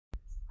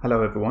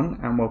Hello everyone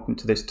and welcome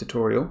to this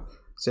tutorial.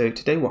 So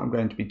today what I'm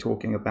going to be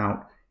talking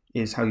about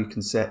is how you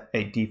can set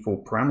a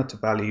default parameter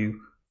value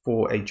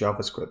for a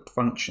JavaScript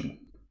function.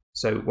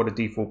 So what a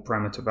default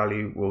parameter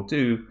value will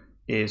do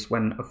is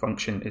when a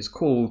function is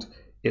called,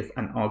 if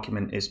an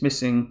argument is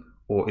missing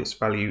or its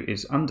value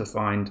is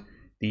undefined,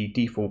 the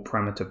default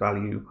parameter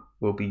value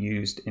will be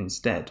used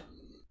instead.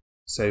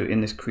 So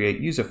in this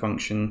create user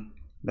function,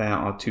 there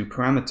are two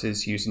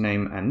parameters,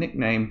 username and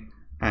nickname,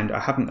 and I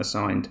haven't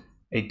assigned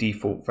a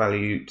default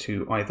value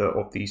to either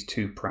of these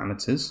two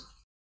parameters.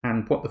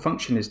 And what the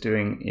function is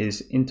doing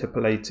is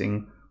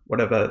interpolating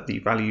whatever the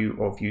value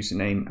of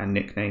username and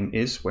nickname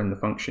is when the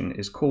function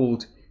is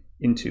called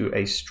into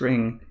a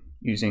string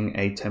using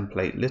a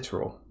template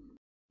literal.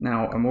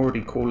 Now I'm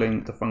already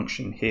calling the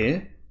function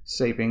here,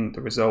 saving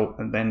the result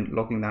and then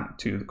logging that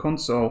to the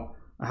console.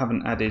 I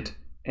haven't added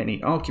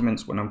any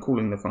arguments when I'm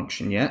calling the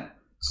function yet,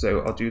 so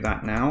I'll do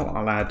that now.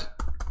 I'll add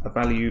a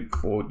value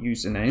for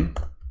username,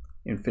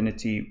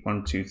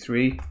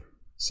 infinity123,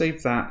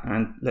 save that,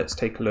 and let's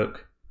take a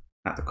look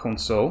at the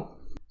console.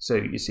 So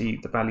you see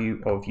the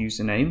value of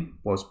username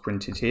was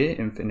printed here,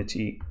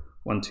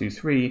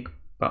 infinity123,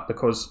 but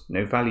because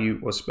no value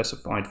was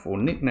specified for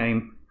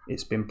nickname,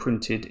 it's been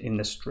printed in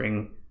the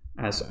string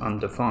as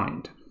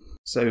undefined.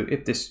 So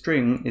if this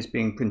string is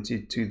being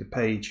printed to the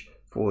page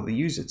for the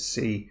user to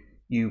see,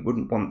 you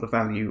wouldn't want the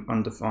value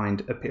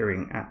undefined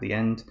appearing at the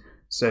end.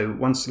 So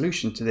one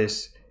solution to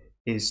this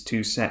is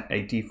to set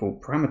a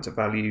default parameter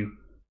value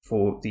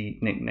for the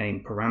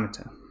nickname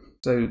parameter.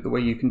 So the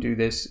way you can do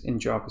this in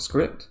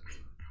JavaScript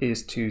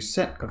is to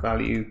set a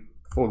value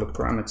for the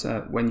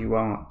parameter when you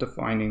are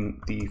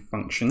defining the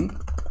function.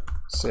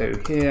 So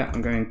here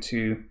I'm going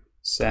to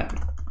set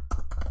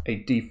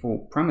a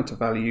default parameter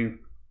value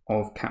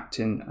of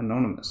Captain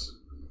Anonymous.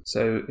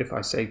 So if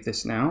I save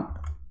this now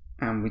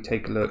and we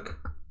take a look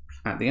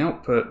at the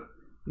output,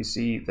 you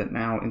see that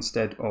now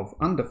instead of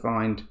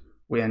undefined,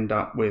 we end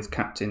up with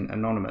Captain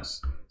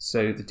Anonymous.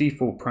 So the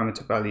default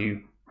parameter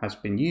value has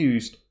been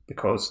used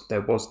because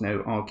there was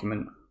no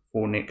argument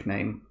for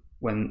nickname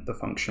when the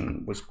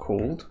function was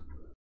called.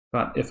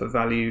 But if a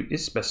value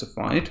is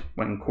specified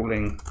when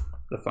calling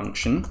the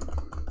function,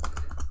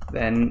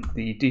 then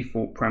the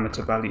default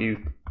parameter value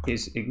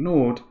is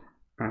ignored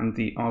and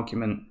the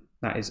argument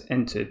that is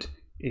entered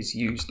is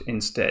used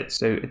instead.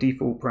 So a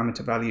default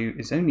parameter value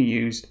is only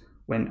used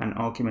when an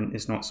argument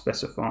is not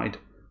specified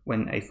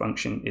when a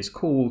function is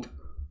called,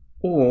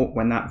 or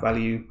when that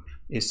value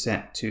is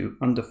set to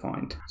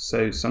undefined.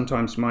 So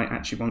sometimes you might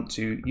actually want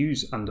to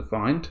use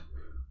undefined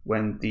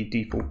when the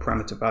default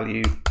parameter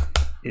value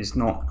is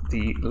not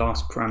the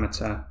last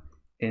parameter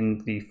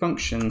in the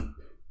function,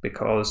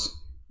 because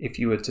if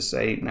you were to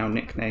say now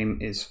nickname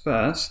is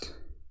first,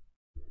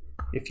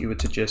 if you were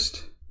to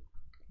just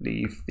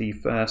leave the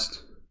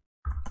first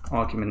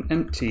argument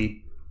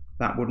empty,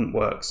 that wouldn't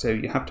work. So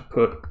you have to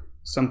put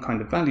some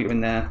kind of value in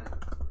there.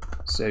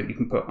 So you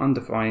can put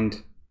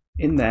undefined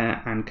in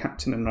there and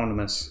Captain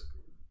Anonymous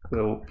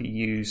will be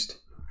used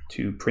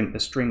to print the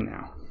string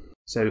now.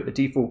 So a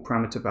default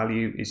parameter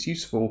value is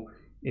useful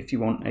if you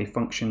want a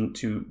function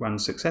to run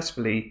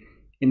successfully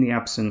in the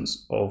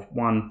absence of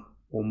one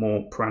or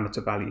more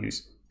parameter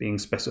values being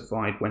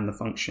specified when the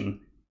function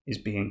is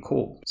being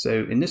called.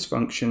 So in this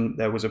function,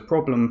 there was a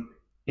problem.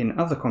 In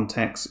other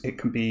contexts, it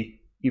can be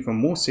even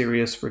more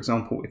serious. For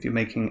example, if you're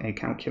making a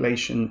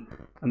calculation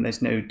and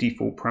there's no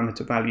default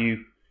parameter value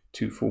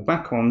to fall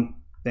back on,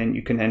 then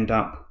you can end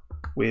up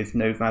with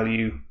no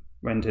value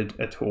rendered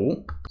at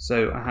all.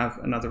 So I have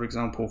another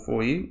example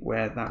for you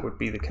where that would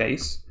be the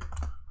case,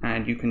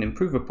 and you can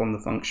improve upon the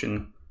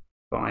function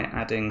by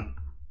adding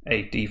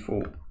a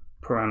default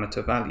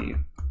parameter value.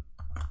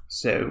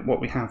 So what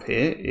we have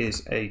here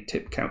is a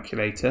tip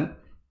calculator.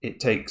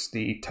 It takes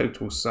the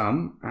total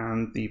sum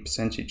and the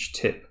percentage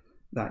tip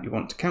that you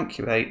want to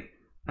calculate,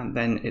 and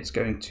then it's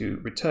going to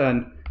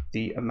return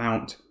the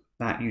amount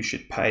that you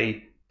should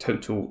pay,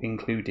 total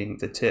including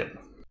the tip.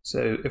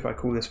 So if I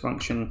call this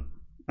function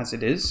as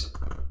it is,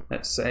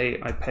 let's say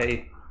I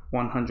pay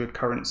 100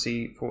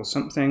 currency for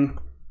something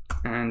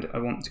and I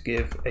want to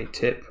give a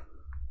tip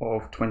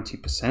of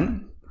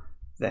 20%,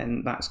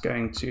 then that's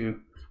going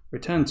to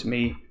return to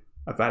me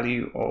a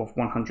value of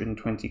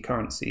 120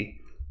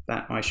 currency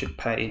that I should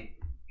pay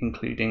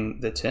including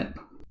the tip.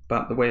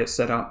 But the way it's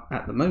set up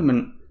at the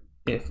moment,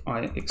 if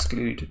I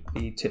exclude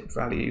the tip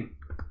value,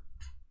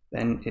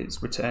 then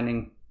it's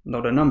returning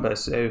not a number.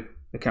 So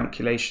the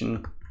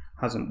calculation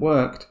hasn't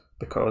worked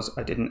because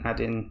I didn't add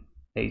in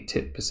a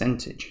tip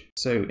percentage.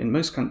 So in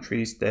most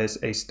countries, there's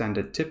a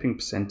standard tipping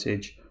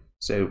percentage.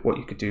 So what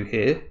you could do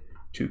here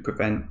to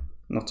prevent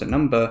not a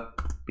number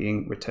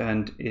being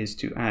returned is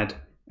to add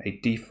a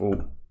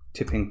default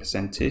tipping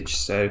percentage.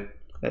 So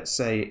let's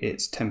say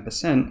it's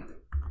 10%.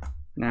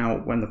 Now,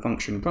 when the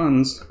function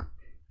runs,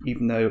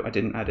 even though I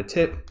didn't add a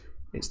tip,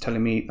 it's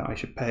telling me that I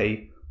should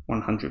pay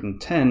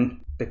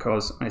 110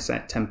 because I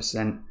set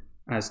 10%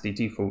 as the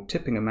default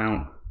tipping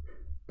amount.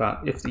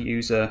 But if the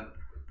user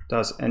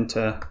does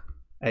enter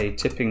a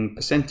tipping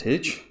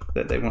percentage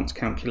that they want to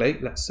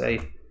calculate, let's say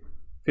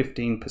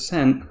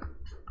 15%,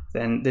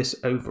 then this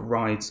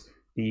overrides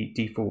the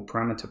default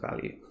parameter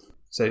value.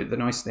 So the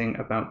nice thing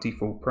about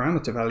default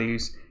parameter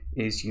values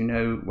is you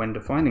know when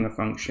defining a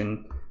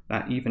function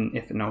that even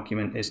if an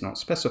argument is not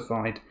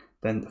specified,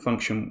 then the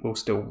function will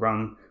still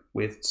run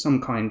with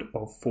some kind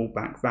of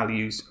fallback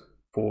values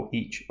for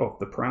each of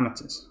the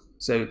parameters.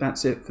 So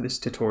that's it for this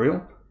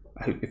tutorial.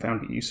 I hope you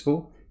found it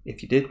useful.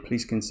 If you did,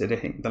 please consider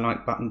hitting the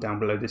like button down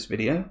below this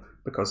video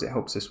because it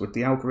helps us with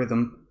the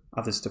algorithm,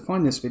 others to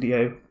find this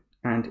video.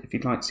 And if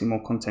you'd like to see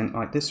more content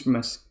like this from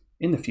us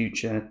in the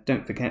future,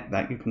 don't forget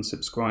that you can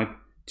subscribe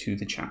to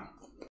the channel.